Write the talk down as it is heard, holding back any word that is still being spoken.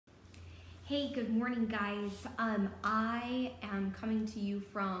Hey, good morning, guys. I am coming to you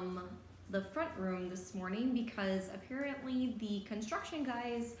from the front room this morning because apparently the construction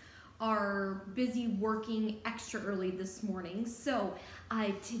guys are busy working extra early this morning. So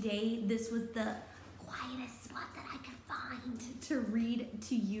today this was the quietest spot that I could find to read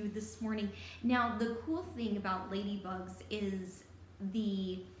to you this morning. Now, the cool thing about ladybugs is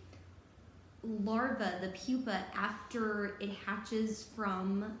the larva, the pupa, after it hatches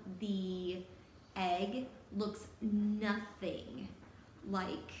from the egg, looks nothing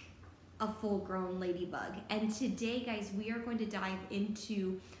like a full-grown ladybug. And today, guys, we are going to dive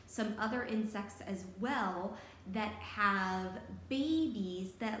into some other insects as well that have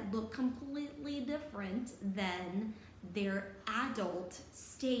babies that look completely different than their adult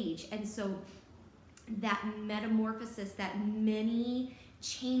stage. And so that metamorphosis, that many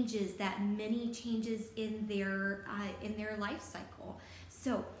changes in their life cycle.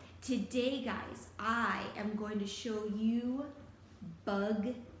 So today, guys, I am going to show you bug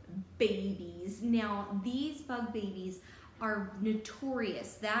babies. Now, these bug babies are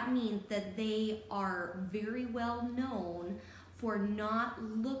notorious. That means that they are very well known for not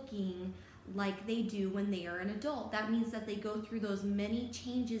looking like they do when they are an adult. That means that they go through those many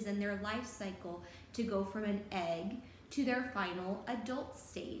changes in their life cycle to go from an egg to their final adult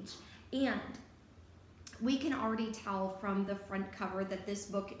stage. And we can already tell from the front cover that this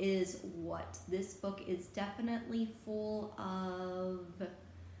book is what? This book is definitely full of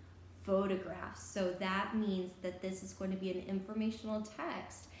photographs. So that means that this is going to be an informational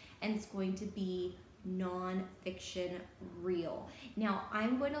text and it's going to be non-fiction real. Now,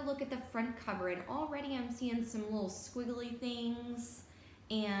 I'm going to look at the front cover and already I'm seeing some little squiggly things.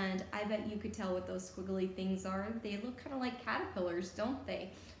 And I bet you could tell what those squiggly things are. They look kind of like caterpillars, don't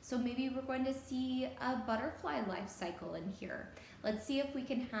they? So maybe we're going to see a butterfly life cycle in here. Let's see if we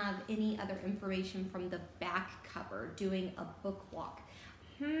can have any other information from the back cover doing a book walk.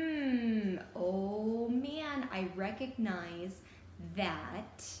 Oh man, I recognize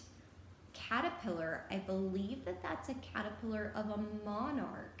that caterpillar. I believe that that's a caterpillar of a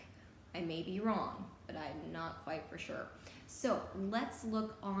monarch. I may be wrong, but I'm not quite for sure. So let's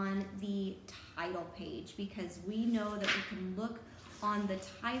look on the title page because we know that we can look on the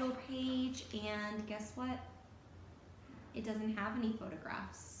title page and guess what? It doesn't have any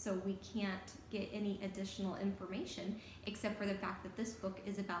photographs, so we can't get any additional information except for the fact that this book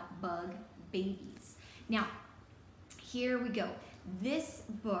is about bug babies. Now, here we go. This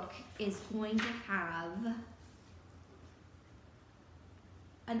book is going to have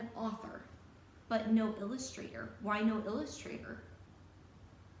an author, but no illustrator. Why no illustrator?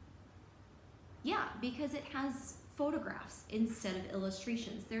 Yeah, because it has photographs instead of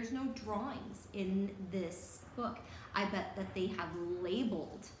illustrations. There's no drawings in this book. I bet that they have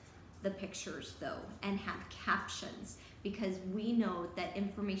labeled the pictures though and have captions because we know that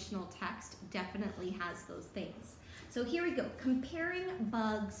informational text definitely has those things. So here we go, comparing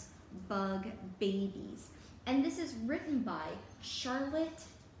bugs, bug babies. And this is written by Charlotte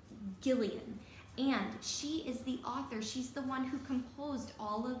Guillain. And she is the author. She's the one who composed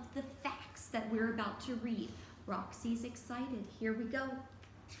all of the facts that we're about to read. Roxy's excited. Here we go.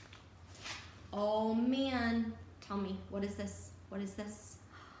 Oh man, tell me, what is this? What is this?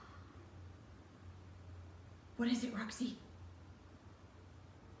 What is it, Roxy?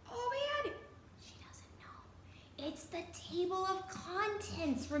 Oh man, she doesn't know. It's the table of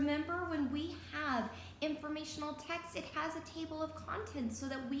contents. Remember when we have informational text, it has a table of contents so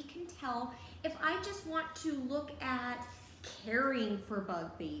that we can tell if I just want to look at caring for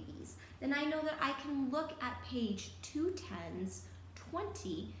bug babies, then I know that I can look at page 210's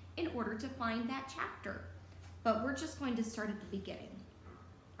 20 in order to find that chapter. But we're just going to start at the beginning.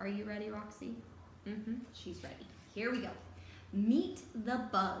 Are you ready, Roxy? She's ready. Here we go. Meet the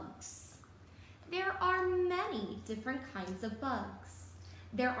bugs. There are many different kinds of bugs.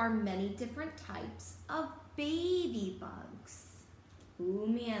 There are many different types of baby bugs. Ooh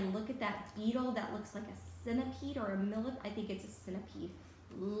man, look at that beetle that looks like a centipede or a millipede. I think it's a centipede.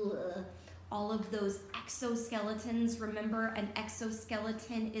 Ugh. All of those exoskeletons. Remember, an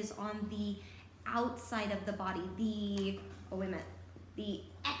exoskeleton is on the outside of the body. The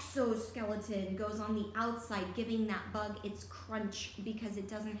exoskeleton goes on the outside, giving that bug its crunch because it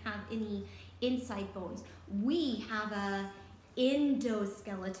doesn't have any inside bones. We have a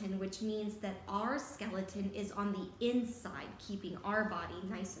endoskeleton, which means that our skeleton is on the inside, keeping our body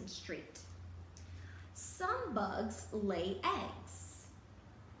nice and straight. Some bugs lay eggs.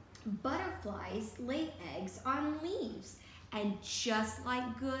 Butterflies lay eggs on leaves. And just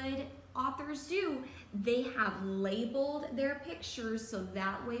like good authors do, they have labeled their pictures so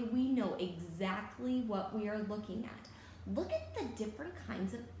that way we know exactly what we are looking at. Look at the different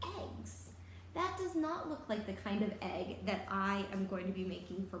kinds of eggs. That does not look like the kind of egg that I am going to be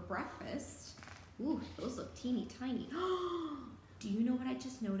making for breakfast. Ooh, those look teeny tiny. Do you know what I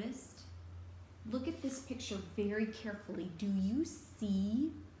just noticed? Look at this picture very carefully. Do you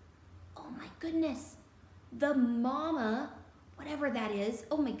see? Oh my goodness. The mama, whatever that is,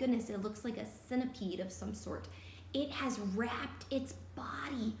 oh my goodness, it looks like a centipede of some sort. It has wrapped its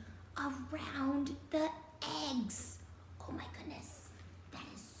body around the eggs. Oh my goodness, that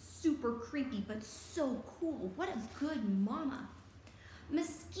is super creepy, but so cool. What a good mama.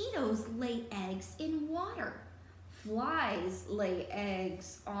 Mosquitoes lay eggs in water. Flies lay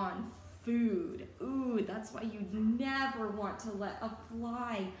eggs on food. Ooh, that's why you never want to let a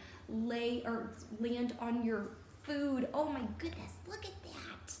fly lay or land on your food. Oh my goodness, look at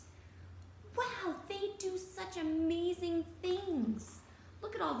that. Wow, they do such amazing things.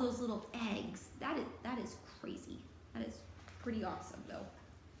 Look at all those little eggs. That is crazy. That is pretty awesome though.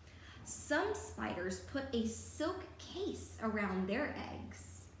 Some spiders put a silk case around their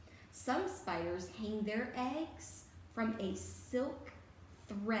eggs. Some spiders hang their eggs from a silk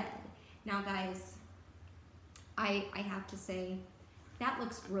thread. Now guys, I have to say, that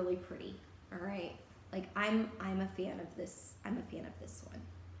looks really pretty, all right? Like I'm a fan of this. I'm a fan of this one,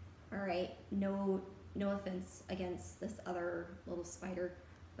 all right? No offense against this other little spider,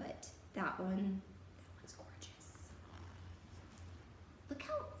 but that one's gorgeous. Look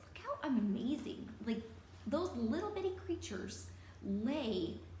how amazing, like those little bitty creatures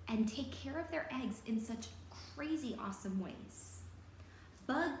lay and take care of their eggs in such crazy awesome ways.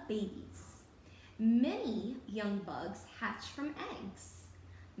 Bug babies. Many young bugs hatch from eggs.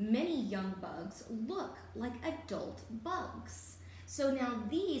 Many young bugs look like adult bugs. So now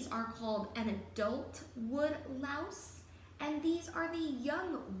these are called an adult wood louse, and these are the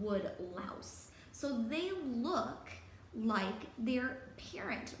young wood louse. So they look like their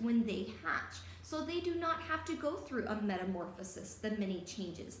parent when they hatch. So they do not have to go through a metamorphosis, the many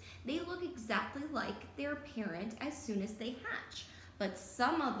changes. They look exactly like their parent as soon as they hatch. But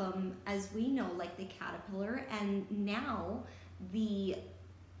some of them, as we know, like the caterpillar and now the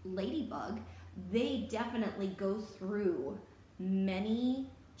ladybug, they definitely go through many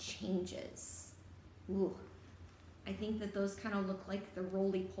changes. Ooh, I think that those kind of look like the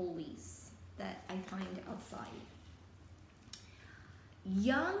roly-polies that I find outside.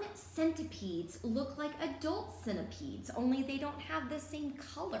 Young centipedes look like adult centipedes, only they don't have the same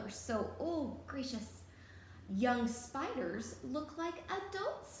color. So, oh gracious. Young spiders look like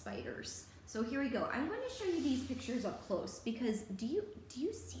adult spiders. So here we go. I'm going to show you these pictures up close because do you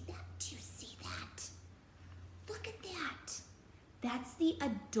see that? Do you see that? Look at that. That's the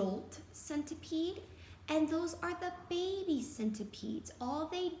adult centipede, and those are the baby centipedes. All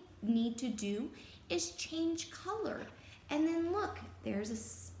they need to do is change color. And then look, there's a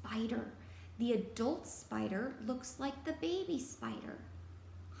spider. The adult spider looks like the baby spider.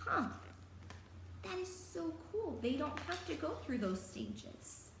 Huh. That is so cool. They don't have to go through those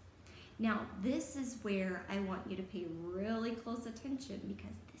stages. Now, this is where I want you to pay really close attention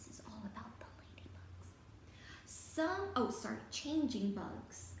because this is all about the ladybugs. Changing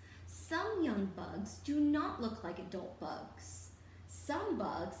bugs. Some young bugs do not look like adult bugs. Some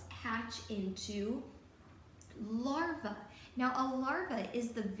bugs hatch into larvae. Now, a larva is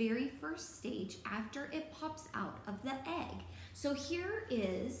the very first stage after it pops out of the egg. So here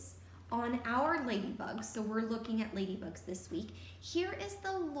is on our ladybugs, so we're looking at ladybugs this week, here is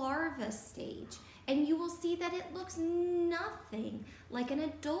the larva stage. And you will see that it looks nothing like an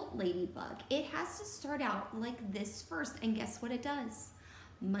adult ladybug. It has to start out like this first, and guess what it does?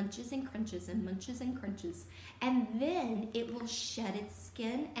 Munches and crunches and munches and crunches. And then it will shed its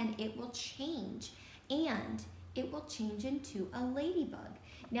skin and it will change. And it will change into a ladybug.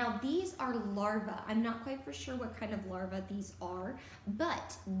 Now these are larvae. I'm not quite for sure what kind of larva these are,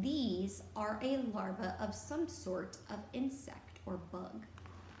 but these are a larva of some sort of insect or bug.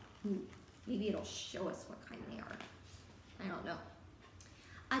 Ooh, maybe it'll show us what kind they are. I don't know.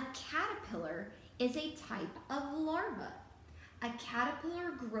 A caterpillar is a type of larva. A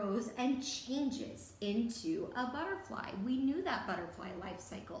caterpillar grows and changes into a butterfly. We knew that butterfly life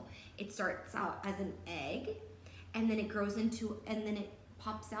cycle. It starts out as an egg, and then it grows into, and then it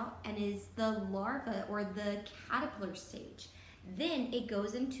pops out and is the larva or the caterpillar stage. Then it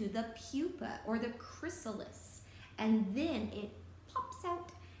goes into the pupa or the chrysalis, and then it pops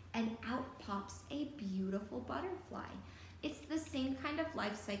out and out pops a beautiful butterfly. It's the same kind of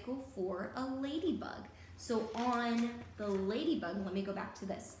life cycle for a ladybug. So on the ladybug, let me go back to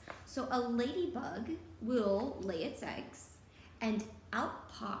this. So a ladybug will lay its eggs and out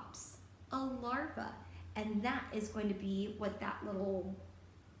pops a larva. And that is going to be what that little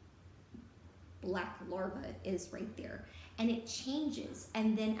black larva is right there. And it changes,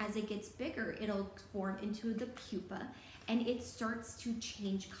 and then as it gets bigger, it'll form into the pupa, and it starts to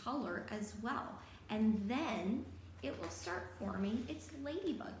change color as well. And then it will start forming its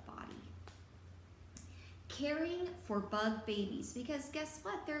ladybug body. Caring for bug babies, because guess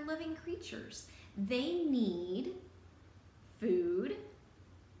what? They're living creatures. They need food,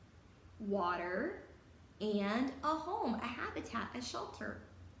 water, and a home, a habitat, a shelter.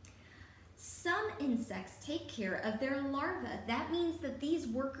 Some insects take care of their larvae. That means that these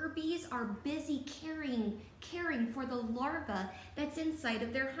worker bees are busy caring for the larva that's inside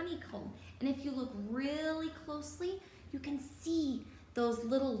of their honeycomb. And if you look really closely, you can see those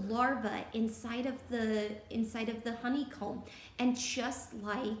little larvae inside of the honeycomb. And just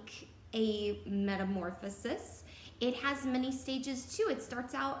like a metamorphosis, it has many stages too.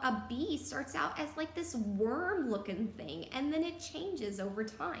 A bee starts out as like this worm-looking thing, and then it changes over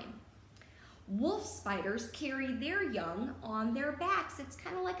time. Wolf spiders carry their young on their backs. It's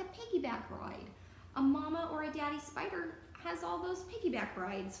kind of like a piggyback ride. A mama or a daddy spider has all those piggyback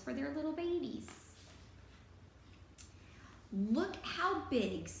rides for their little babies. Look how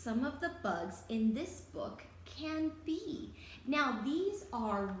big some of the bugs in this book can be. Now these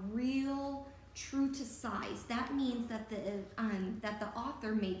are real true to size. That means that the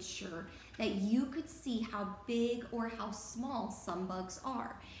author made sure that you could see how big or how small some bugs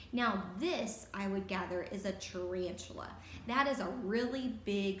are. Now this, I would gather, is a tarantula. That is a really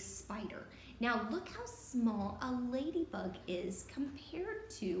big spider. Now look how small a ladybug is compared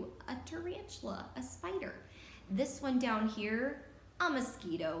to a tarantula, a spider. This one down here, a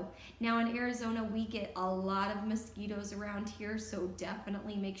mosquito. Now in Arizona, we get a lot of mosquitoes around here, so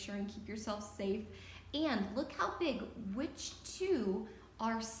definitely make sure and keep yourself safe. And look how big, which two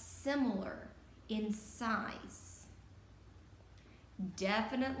are similar in size?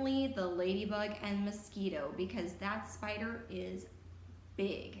 Definitely the ladybug and mosquito, because that spider is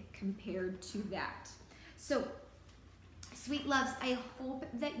big compared to that. So, sweet loves, I hope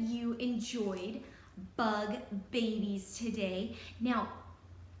that you enjoyed bug babies today. Now,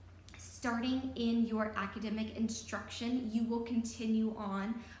 starting in your academic instruction, you will continue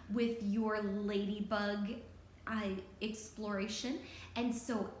on with your ladybug exploration. And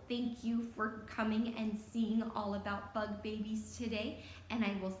so thank you for coming and seeing all about bug babies today, and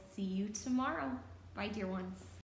I will see you tomorrow. Bye, dear ones.